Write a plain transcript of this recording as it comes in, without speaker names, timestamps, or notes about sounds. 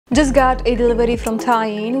Just got a delivery from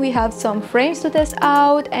TIJN. We have some frames to test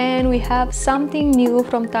out and we have something new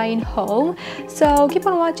from TIJN Home. So keep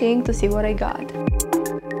on watching to see what I got.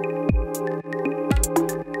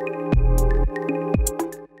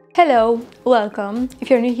 Hello, welcome. If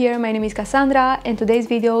you're new here, my name is Casandra and today's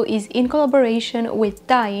video is in collaboration with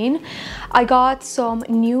TIJN. I got some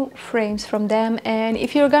new frames from them, and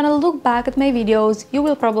if you're gonna look back at my videos, you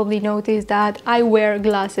will probably notice that I wear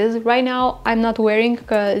glasses. Right now I'm not wearing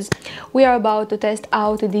because we are about to test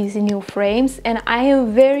out these new frames and I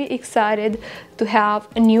am very excited to have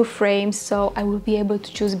a new frames, so I will be able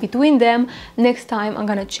to choose between them next time I'm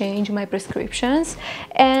gonna change my prescriptions,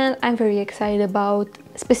 and I'm very excited about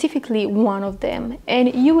specifically one of them,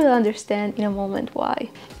 and you will understand in a moment why.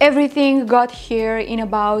 Everything got here in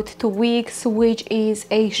about 2 weeks, which is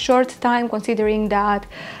a short time considering that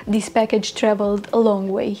this package traveled a long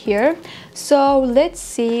way here. So let's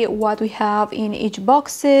see what we have in each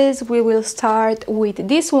boxes. We will start with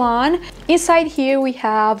this one. Inside here we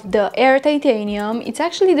have the Air Titanium. It's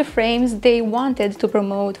actually the frames they wanted to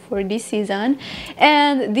promote for this season,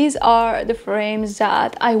 and these are the frames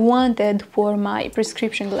that I wanted for my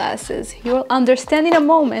prescription glasses. You'll understand in a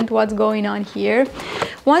moment what's going on here.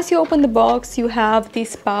 Once you open the box, you have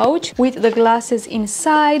this pouch with the glasses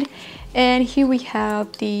inside, and here we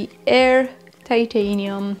have the Air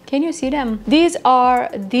Titanium. Can you see them? These are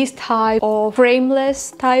this type of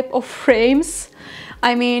frameless type of frames.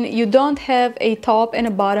 I mean, you don't have a top and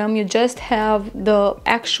a bottom, you just have the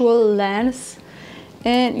actual lens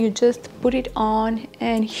and you just put it on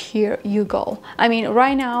and here you go. I mean,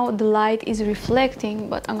 right now the light is reflecting,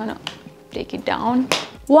 but I'm gonna take it down.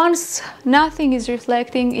 Once nothing is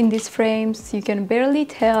reflecting in these frames, you can barely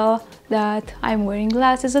tell that I'm wearing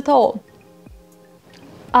glasses at all.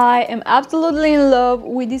 I am absolutely in love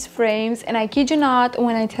with these frames, and I kid you not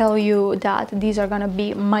when I tell you that these are gonna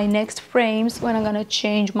be my next frames when I'm gonna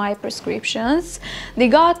change my prescriptions. They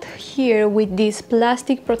got here with these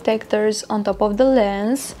plastic protectors on top of the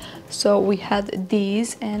lens. So we had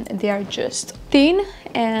these and they are just thin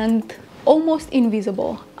and almost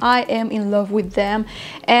invisible. I am in love with them,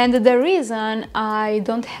 and the reason I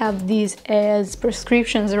don't have these as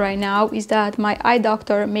prescriptions right now is that my eye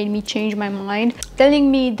doctor made me change my mind,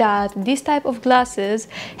 telling me that this type of glasses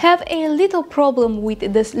have a little problem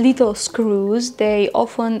with these little screws. They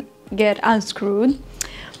often get unscrewed,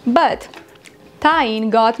 but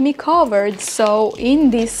TIJN got me covered. So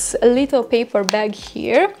in this little paper bag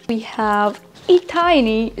here we have a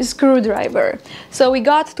tiny screwdriver. So we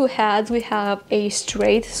got two heads. We have a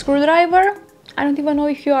straight screwdriver. I don't even know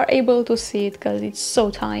if you are able to see it because it's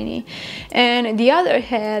so tiny, and the other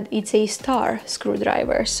head, it's a star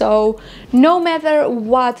screwdriver. So no matter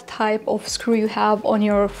what type of screw you have on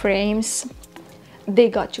your frames, they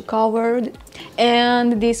got you covered.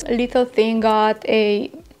 And this little thing got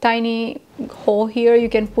a tiny hole here. You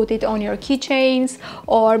can put it on your keychains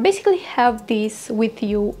or basically have this with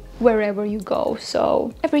you wherever you go,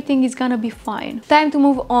 so everything is gonna be fine. Time to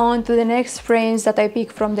move on to the next frames that I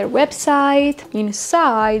picked from their website.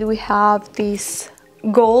 Inside we have this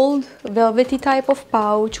gold velvety type of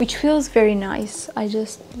pouch, which feels very nice. I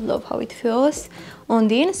just love how it feels. On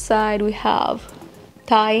the inside we have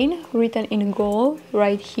TIJN written in gold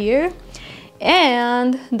right here,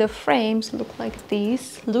 and the frames look like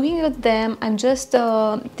this. Looking at them, I'm just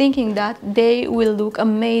thinking that they will look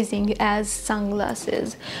amazing as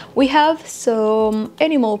sunglasses. We have some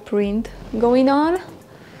animal print going on.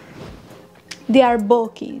 They are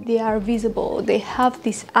bulky, they are visible, they have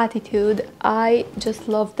this attitude. I just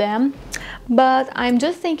love them, but I'm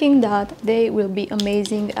just thinking that they will be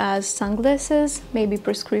amazing as sunglasses, maybe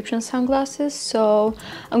prescription sunglasses. So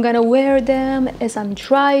I'm gonna wear them as I'm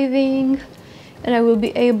driving, and I will be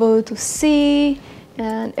able to see,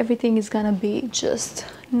 and everything is gonna be just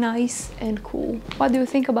nice and cool. What do you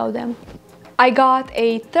think about them? I got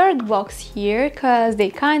a third box here because they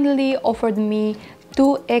kindly offered me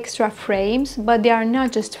 2 extra frames, but they are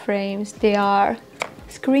not just frames, they are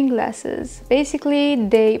screen glasses. Basically,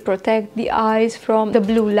 they protect the eyes from the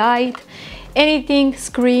blue light. Anything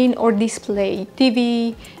screen or display,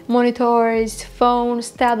 TV, monitors,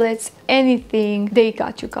 phones, tablets, anything, they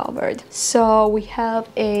got you covered. So we have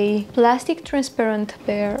a plastic transparent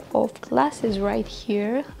pair of glasses right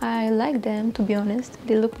here. I like them, to be honest,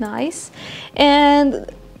 they look nice.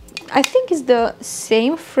 And I think it's the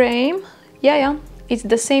same frame. Yeah, it's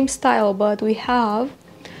the same style, but we have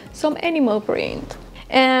some animal print.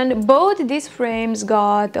 And both these frames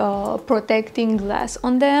got protecting glass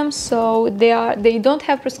on them, so they don't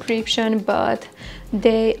have prescription, but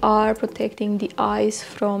they are protecting the eyes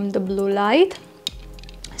from the blue light.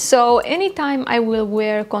 So anytime I will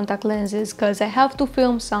wear contact lenses because I have to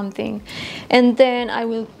film something and then I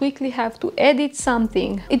will quickly have to edit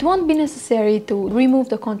something, it won't be necessary to remove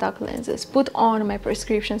the contact lenses, put on my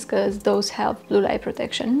prescriptions because those have blue light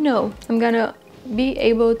protection. No, I'm gonna be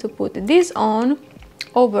able to put this on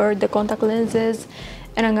over the contact lenses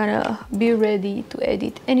and I'm gonna be ready to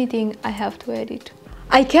edit anything I have to edit.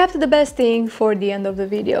 I kept the best thing for the end of the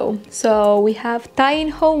video. So we have TIJN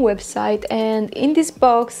Home website, and in this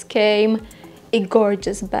box came a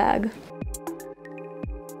gorgeous bag.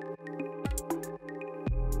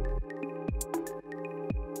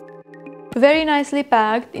 Very nicely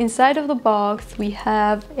packed. Inside of the box we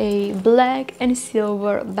have a black and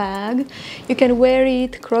silver bag. You can wear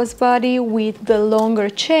it crossbody with the longer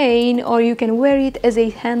chain, or you can wear it as a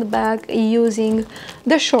handbag using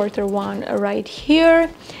the shorter one right here.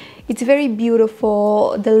 It's very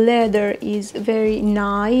beautiful. The leather is very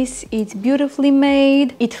nice. It's beautifully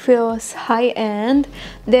made. It feels high-end.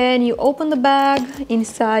 Then you open the bag.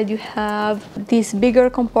 Inside you have this bigger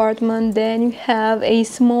compartment. Then you have a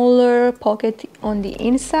smaller pocket on the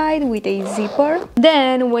inside with a zipper.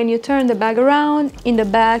 Then when you turn the bag around, in the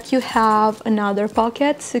back you have another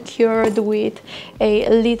pocket secured with a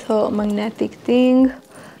little magnetic thing.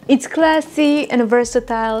 It's classy and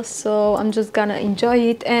versatile, so I'm just gonna enjoy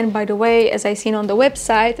it. And by the way, as I seen on the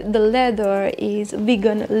website, the leather is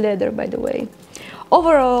vegan leather, by the way.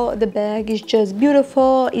 Overall, the bag is just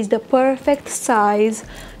beautiful. It's the perfect size,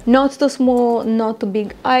 not too small, not too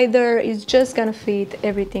big either. It's just gonna fit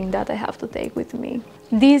everything that I have to take with me.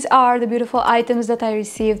 These are the beautiful items that I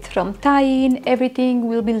received from TIJN. Everything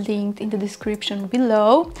will be linked in the description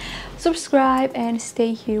below. Subscribe and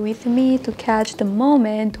stay here with me to catch the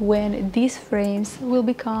moment when these frames will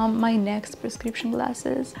become my next prescription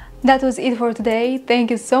glasses. That was it for today.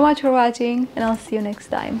 Thank you so much for watching, and I'll see you next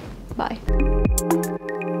time. Bye.